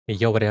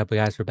Yo, what up,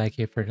 guys? We're back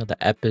here for another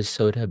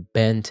episode of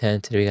Ben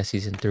 10. Today we got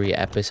season 3,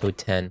 episode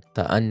 10,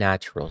 The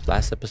Unnaturals.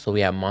 Last episode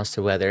we had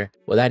Monster Weather.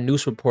 Well, that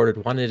news reporter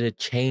wanted to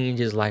change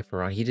his life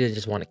around. He didn't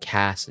just want to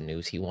cast the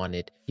news. He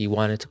wanted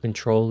to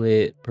control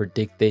it,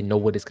 predict it, know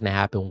what is gonna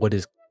happen,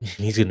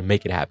 he's gonna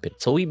make it happen.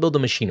 So we built a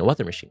machine, a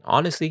weather machine.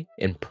 Honestly,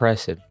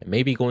 impressive. And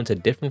maybe go into a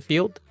different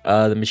field.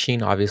 The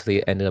machine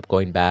obviously ended up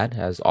going bad,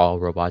 as all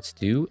robots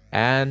do,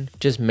 and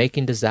just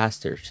making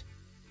disasters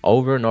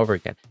over and over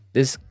again.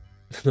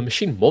 The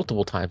machine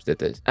multiple times did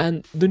this,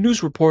 and the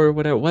news reporter,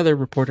 whatever, weather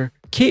reporter,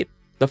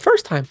 the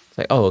first time it's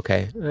like, oh,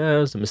 okay, it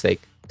was a mistake.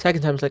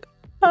 Second time it's like,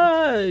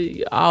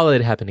 I'll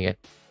let it happen again.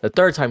 The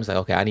third time it's like,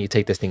 okay, I need to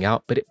take this thing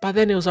out, but by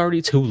then it was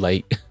already too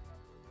late.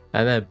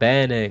 And then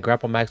Ben and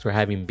Grandpa Max were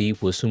having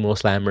beef with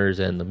sumo slammers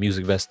and the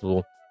music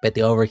festival, but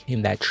they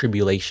overcame that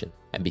tribulation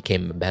and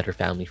became a better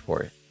family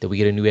for it. Did we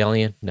get a new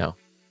alien? No.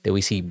 Did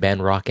we see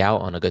Ben rock out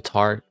on a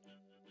guitar?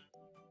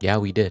 Yeah,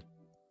 we did.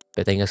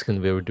 But thank us, gonna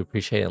be able to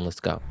appreciate it, and let's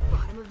go.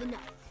 Bottom of the ninth.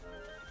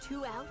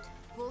 2 out,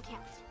 full count.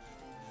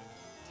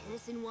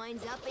 Tennyson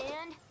winds up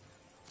and...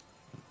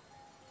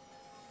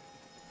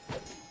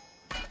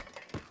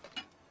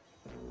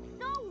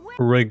 No way!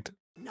 Rigged.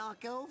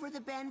 Knock over the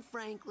Ben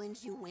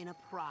Franklins, you win a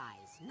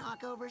prize.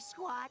 Knock over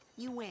squat,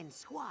 you win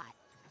squat.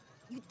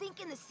 You'd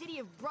think in the city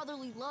of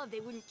brotherly love they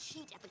wouldn't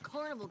cheat at the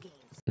carnival games.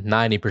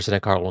 90%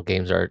 of carnival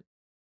games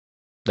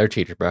they're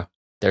cheaters, bro.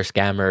 They're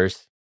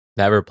scammers.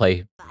 Never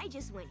play. I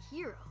just went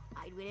hero.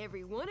 I'd win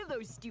every one of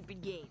those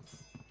stupid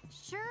games.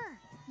 Sure.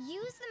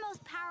 Use the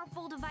most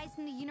powerful device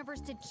in the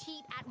universe to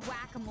cheat at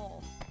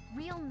whack-a-mole.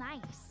 Real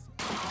nice.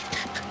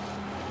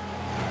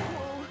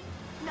 Whoa,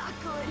 not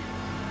good.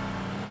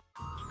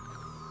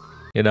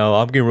 You know,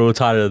 I'm getting real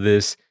tired of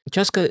this.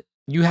 Jessica,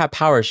 you have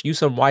powers.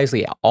 Use them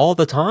wisely all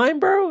the time,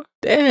 bro.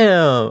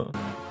 Damn.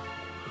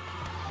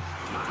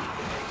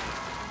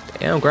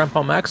 Damn,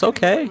 Grandpa Max,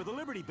 okay. Not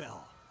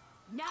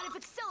if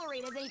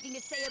Accelerate has anything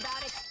to say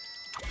about it.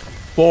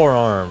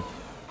 Forearm.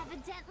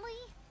 Evidently,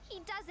 he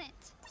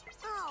doesn't.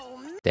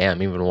 Oh,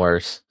 Damn, even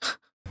worse.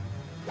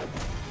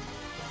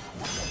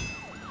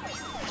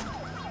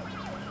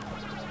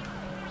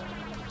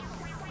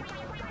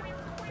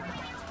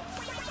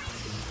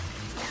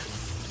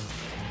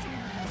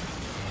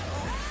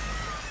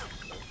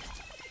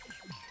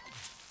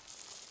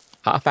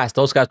 How fast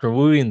those guys were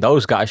moving,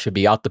 those guys should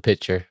be out the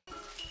picture.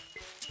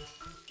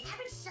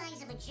 Average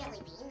size of a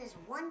jelly bean is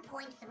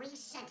 1.3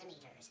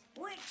 centimeters.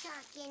 We're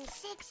talking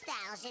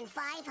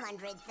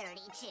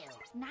 6,532.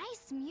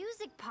 Nice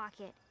music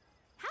pocket.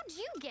 How'd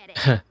you get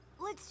it?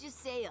 let's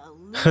just say a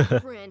little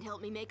friend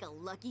helped me make a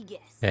lucky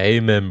guess.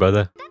 Amen,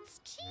 brother.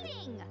 That's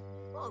cheating.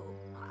 Oh,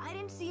 I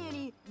didn't see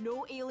any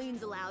no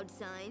aliens allowed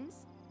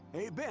signs.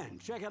 Hey, Ben,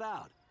 check it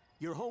out.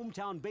 Your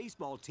hometown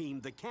baseball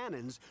team, the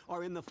Cannons,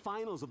 are in the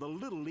finals of the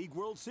Little League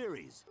World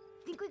Series.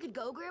 Think we could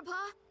go, Grandpa?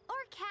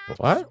 Or catch.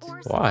 What?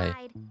 Or Why?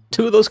 slide.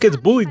 2 of those kids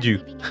Not me bullied by you.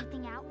 leaving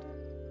anything out.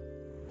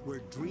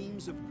 Where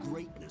dreams of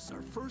greatness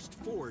are first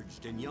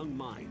forged in young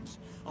minds,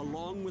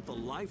 along with the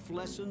life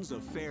lessons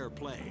of fair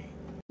play.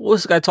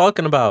 What's this guy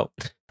talking about?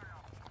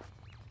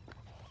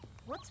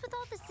 What's with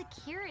all the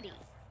security?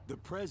 The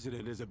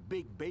president is a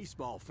big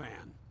baseball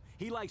fan.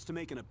 He likes to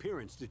make an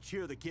appearance to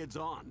cheer the kids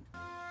on.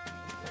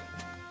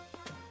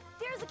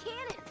 There's the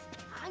Cannons.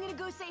 I'm gonna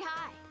go say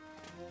hi.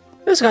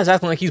 This guy's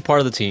acting like he's part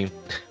of the team.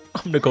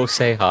 I'm gonna go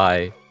say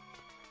hi.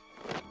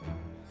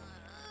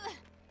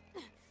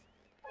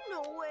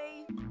 No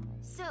way.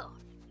 So,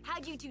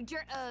 how'd you two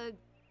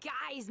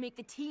guys make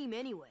the team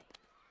anyway?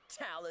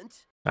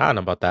 Talent. I don't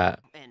know about that.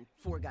 And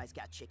 4 guys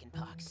got chicken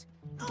pox.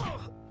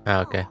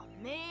 Okay. Oh,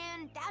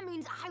 man, that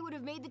means I would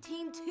have made the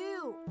team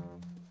too.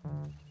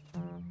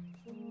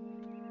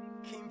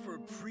 Came for a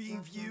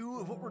preview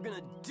of what we're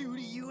gonna do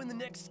to you in the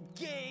next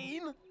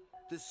game?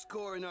 The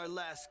score in our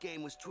last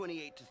game was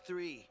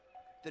 28-3.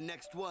 The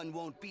next one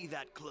won't be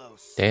that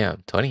close.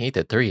 Damn,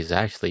 28-3 is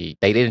actually...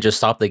 They didn't just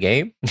stop the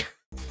game?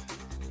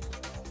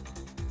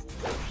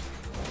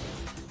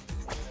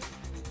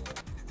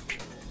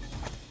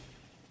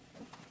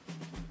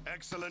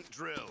 Excellent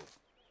drill.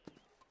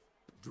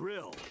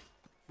 Drill?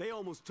 They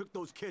almost took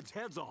those kids'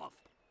 heads off.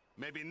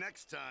 Maybe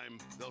next time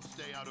they'll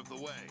stay out of the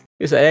way.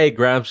 He said, hey,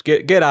 Gramps,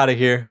 get out of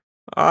here.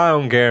 I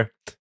don't care.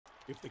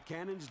 If the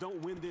Cannons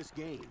don't win this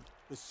game,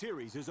 the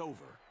series is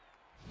over.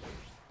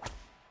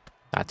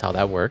 That's how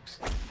that works.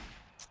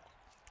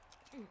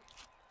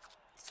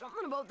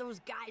 Something about those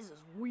guys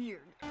is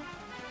weird.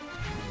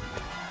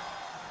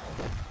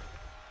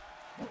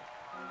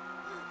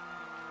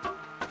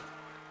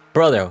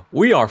 Brother,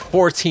 we are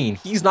 14.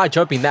 He's not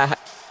jumping that high.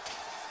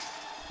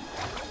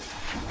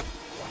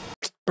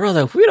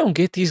 Brother, if we don't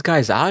get these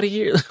guys out of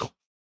here,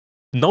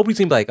 nobody's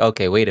gonna be like,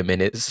 okay, wait a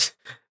minute.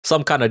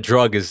 Some kind of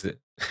drug is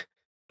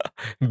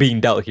being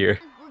dealt here.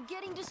 We're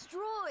getting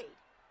destroyed.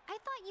 I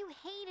thought you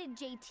hated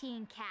JT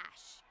and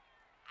Cash.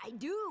 I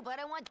do, but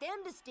I want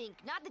them to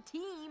stink, not the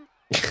team.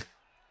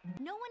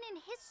 No one in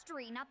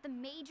history, not the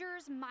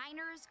majors,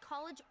 minors,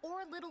 college,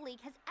 or Little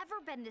League, has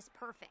ever been this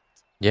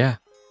perfect. Yeah.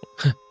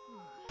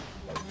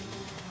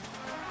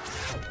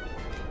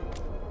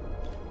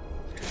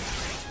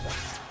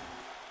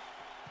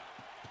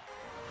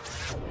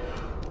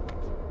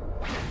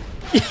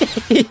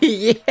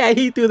 Yeah,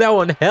 he threw that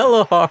one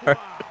hella hard.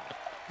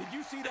 Did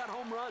you see that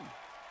home run?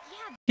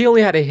 He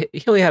only had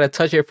to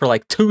touch it for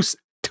like two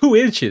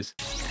inches.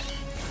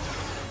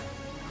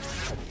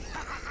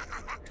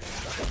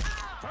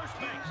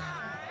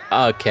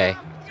 Okay.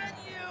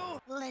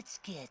 Let's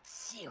get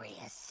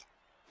serious.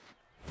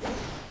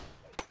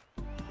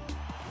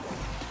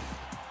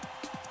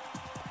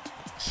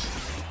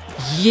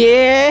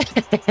 Yeah.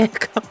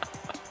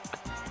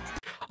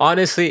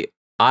 Honestly,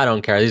 I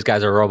don't care. These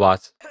guys are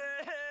robots.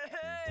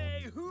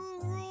 Hey, who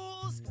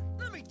rules?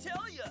 Let me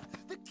tell you,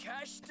 the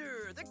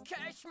Cashster, the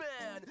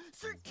Cashman,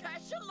 Sir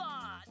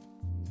Cash-a-lot.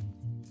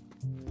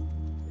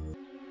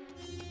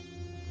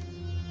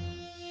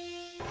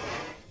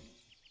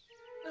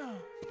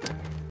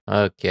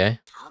 Okay.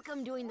 How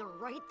come doing the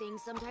right thing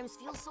sometimes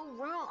feels so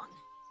wrong?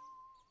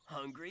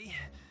 Hungry?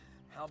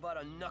 How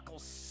about a knuckle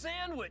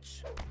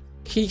sandwich?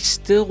 He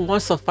still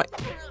wants to fight.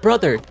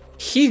 Brother,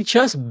 he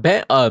just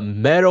bent a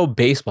metal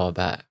baseball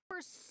bat.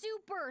 For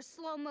super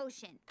slow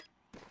motion.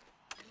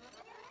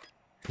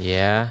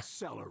 Yeah.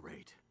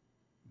 Accelerate.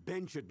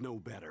 Ben should know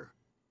better.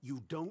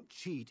 You don't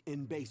cheat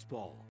in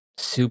baseball.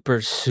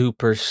 Super slow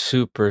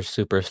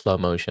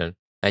motion.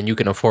 And you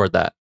can afford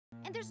that.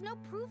 And there's no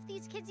proof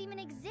these kids even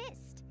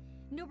exist.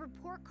 No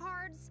report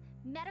cards,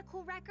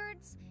 medical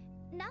records,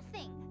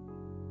 nothing.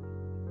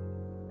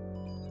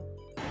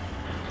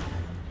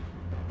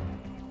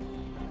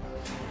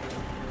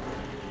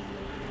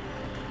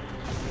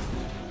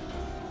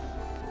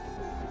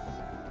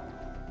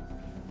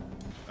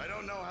 I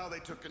don't know how they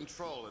took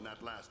control in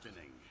that last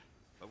inning,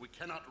 but we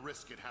cannot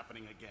risk it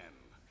happening again.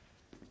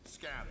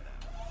 Scan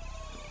them.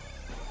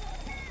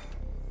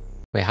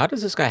 Wait, how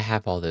does this guy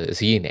have all this? Is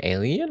he an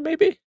alien,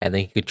 maybe? And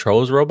then he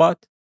controls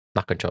robots?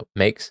 Not control,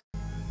 makes.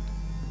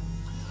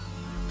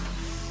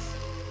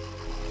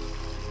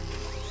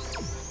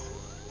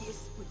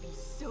 This would be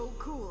so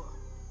cool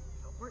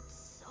if it weren't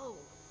so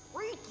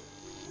freaky.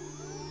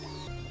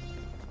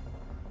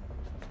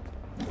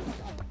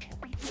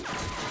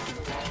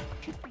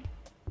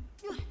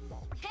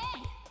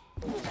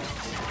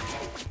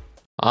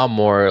 I'm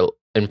more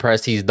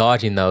impressed he's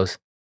dodging those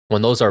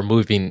when those are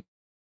moving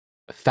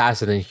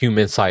faster than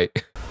human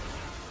sight.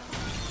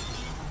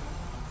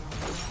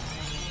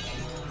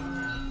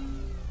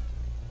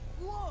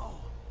 Whoa!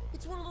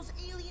 It's one of those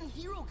alien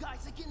hero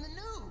guys like in the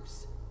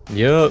news.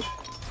 Yup.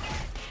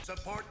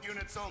 Support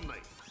units only.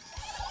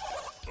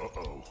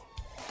 Uh-oh.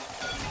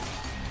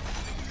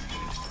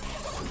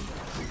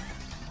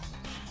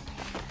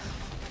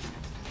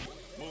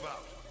 Move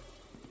out.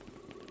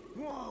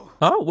 Whoa!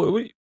 Huh?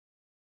 Wait.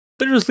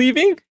 They're just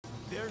leaving?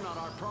 They're not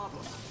our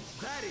problem.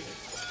 That is.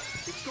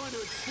 It's going to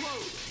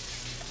explode.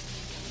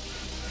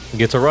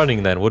 Get to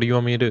running then. What do you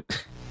want me to do?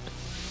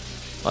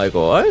 Like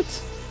what?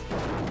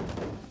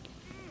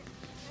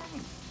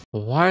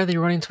 Why are they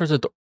running towards the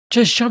door?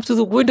 Just jump through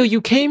the window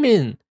you came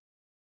in.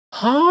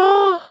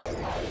 Huh?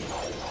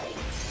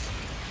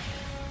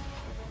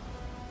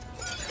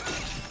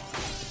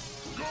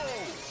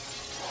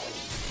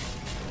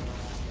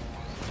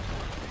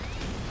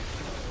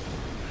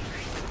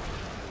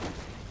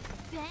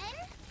 Ben?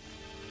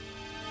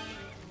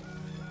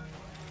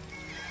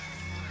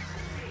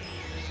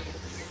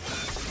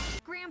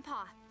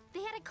 Grandpa,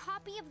 they had a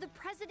copy of the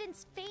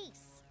president's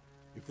face.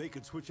 If they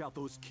could switch out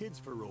those kids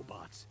for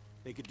robots,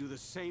 they could do the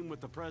same with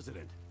the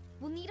president.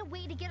 We'll need a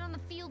way to get on the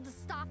field to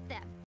stop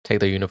them. Take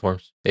their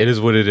uniforms. It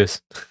is what it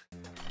is.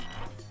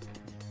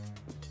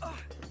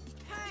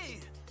 Hey,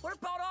 what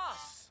about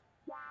us?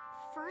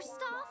 First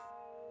off,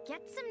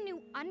 get some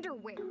new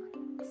underwear.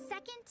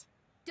 Second,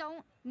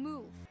 don't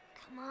move.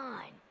 Come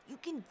on, you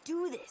can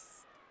do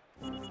this.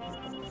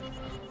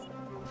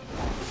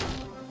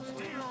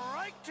 Stay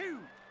right to.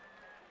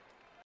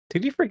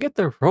 Did you forget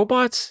the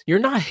robots? You're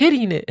not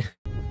hitting it.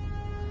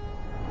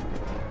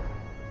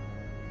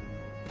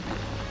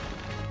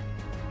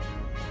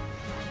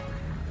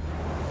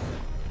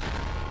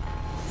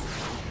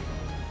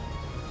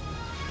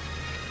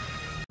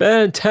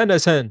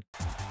 Ben10.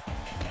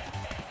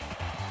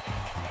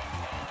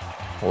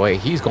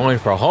 Wait, he's going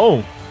for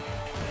home.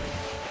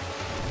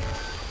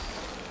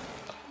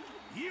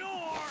 You're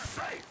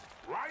safe,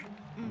 right?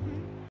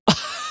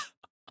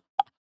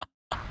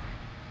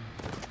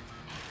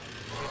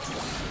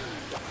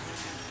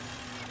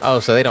 Oh,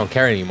 so they don't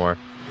care anymore.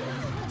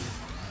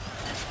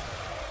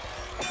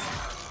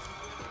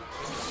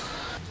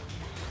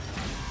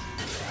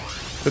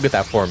 Look at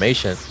that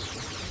formation.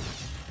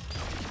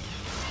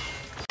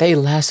 They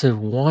lasted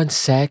 1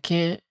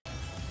 second.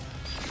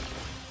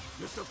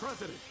 Mr.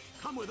 President,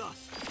 come with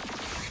us.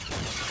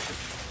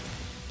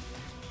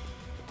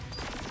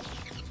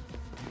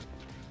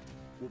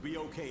 We'll be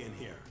okay in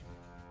here.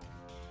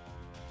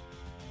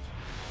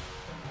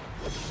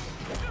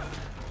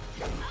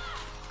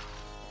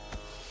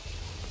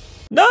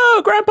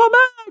 No, Grandpa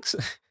Max.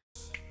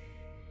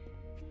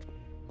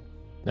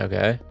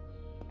 Okay.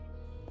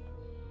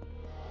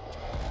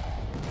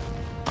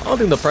 I don't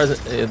think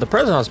the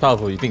president's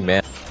powerful. You think,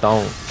 man?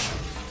 Don't.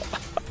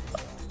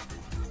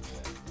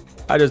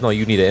 I just know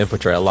you need to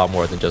infiltrate a lot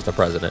more than just the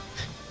president.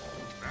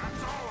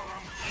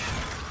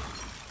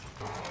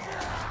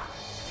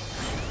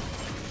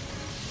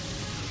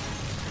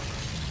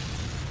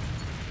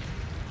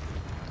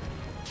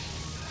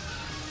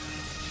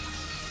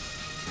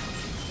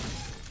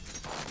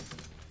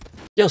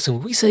 Yo, so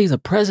when we say he's a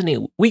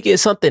president, we get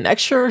something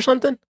extra or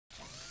something?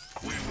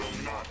 We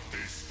will not be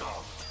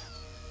stopped.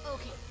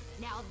 Okay,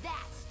 now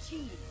that's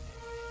cheating.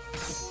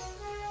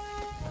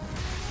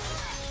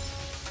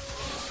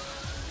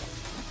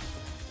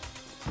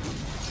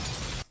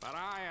 But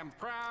I am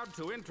proud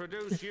to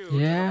introduce you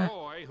Yeah. to the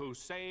boy who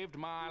saved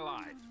my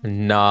life.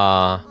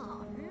 Nah.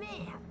 Oh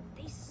man,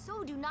 they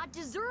so do not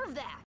deserve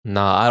that.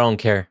 Nah, I don't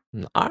care.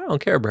 I don't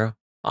care, bro.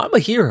 I'm a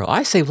hero.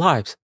 I save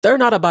lives. They're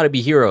not about to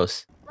be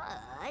heroes. But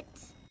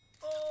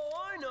Oh,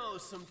 I know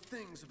some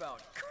things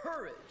about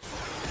courage.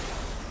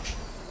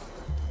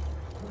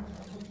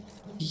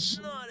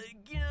 Not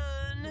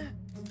again.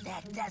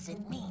 That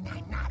doesn't mean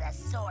I'm not a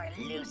sore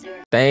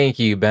loser. Thank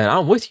you, Ben.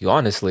 I'm with you,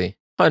 honestly.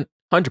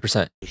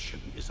 100%.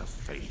 Mission is a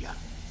failure.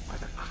 By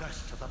the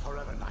crest of the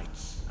Forever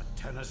Knights, a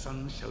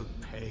Tennyson shall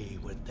pay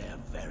with their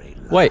very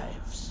Wait.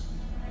 lives.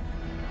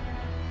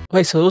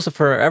 Wait, so it was the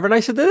Forever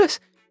Knights that did this?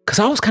 Because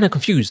I was kind of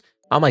confused.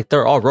 I'm like,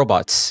 they're all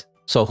robots.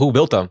 So who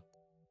built them?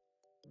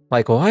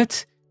 Like,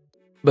 what?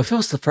 But if it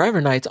was the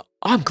Forever Knights,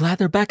 I'm glad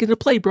they're back into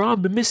play, bro.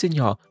 I've been missing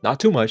y'all. Not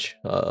too much,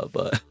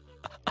 but...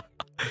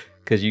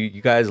 Because you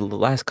guys, the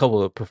last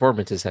couple of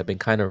performances have been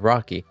kind of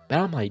rocky. But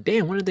I'm like,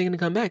 damn, when are they going to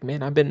come back,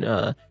 man? I've been...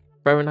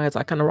 Forever Knights,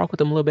 I kind of rock with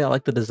them a little bit. I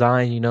like the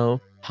design, you know.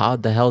 How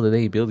the hell do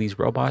they build these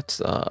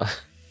robots?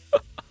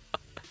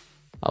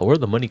 Where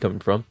the money coming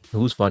from?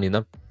 Who's funding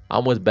them?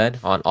 I'm with Ben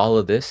on all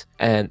of this,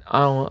 and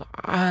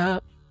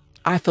I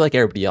feel like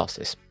everybody else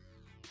is.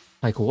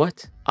 Like,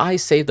 what? I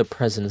saved the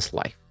president's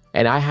life,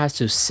 and I had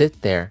to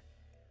sit there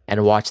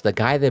and watch the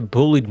guy that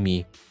bullied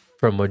me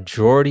for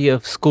majority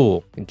of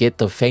school get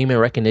the fame and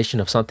recognition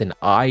of something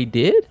I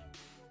did?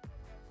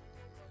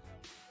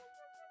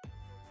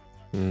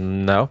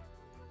 No.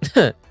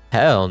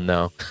 Hell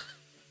no.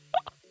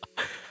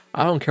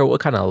 I don't care what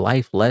kind of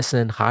life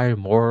lesson, higher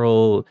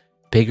moral,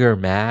 bigger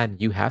man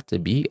you have to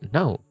be.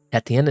 No.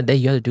 At the end of the day,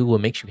 you have to do what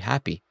makes you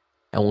happy.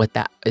 And with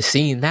that,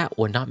 seeing that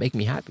would not make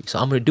me happy. So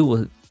I'm going to do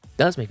what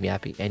does make me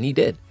happy. And he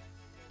did.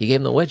 He gave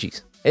him the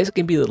wedgies. It's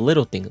going to be the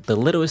little thing, the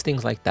littlest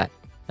things like that.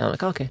 And I'm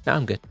like, okay, now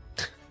I'm good.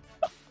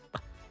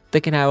 They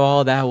can have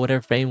all that,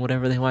 whatever fame,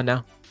 whatever they want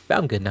now. But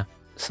I'm good now.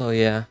 So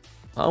yeah,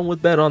 I'm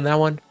with Ben on that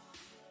one.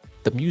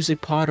 The music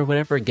pod or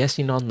whatever,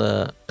 guessing on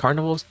the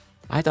carnivals,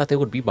 I thought they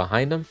would be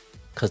behind them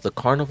because the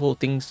carnival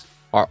things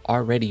are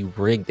already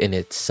rigged in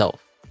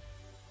itself.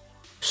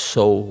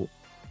 So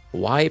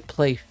why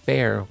play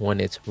fair when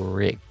it's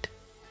rigged?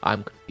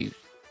 I'm confused.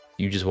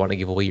 You just want to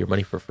give away your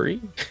money for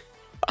free?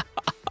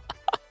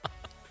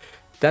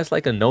 That's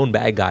like a known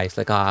bad guy. It's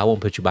like, I won't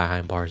put you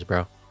behind bars,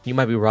 bro. You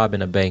might be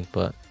robbing a bank,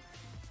 but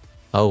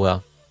oh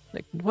well.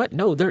 Like, what?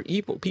 No, they're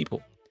evil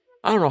people.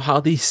 I don't know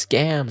how these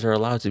scams are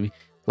allowed to be.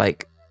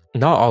 Like,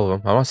 not all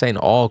of them. I'm not saying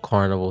all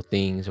carnival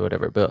things or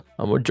whatever, but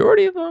a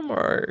majority of them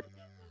are,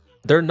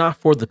 they're not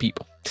for the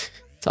people.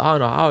 So I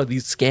don't know how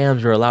these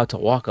scams are allowed to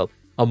walk up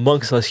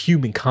amongst us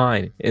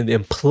humankind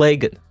and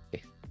plague it.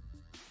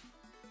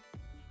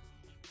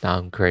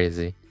 I'm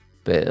crazy.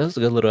 But it was a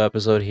good little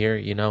episode here,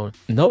 you know.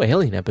 No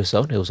alien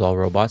episode. It was all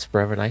robots,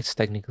 Forever Knights,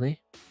 technically.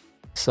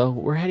 So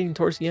we're heading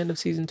towards the end of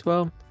season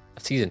 12.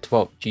 Season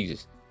 12,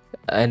 Jesus.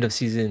 End of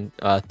season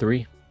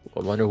 3. I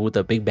wonder who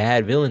the big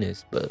bad villain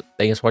is. But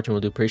thanks for watching.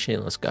 We'll do appreciate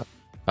it. Let's go.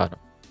 I don't know.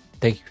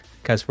 Thank you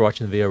guys for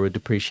watching the video. We do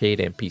appreciate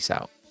it, and peace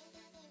out.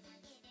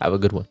 Have a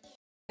good one.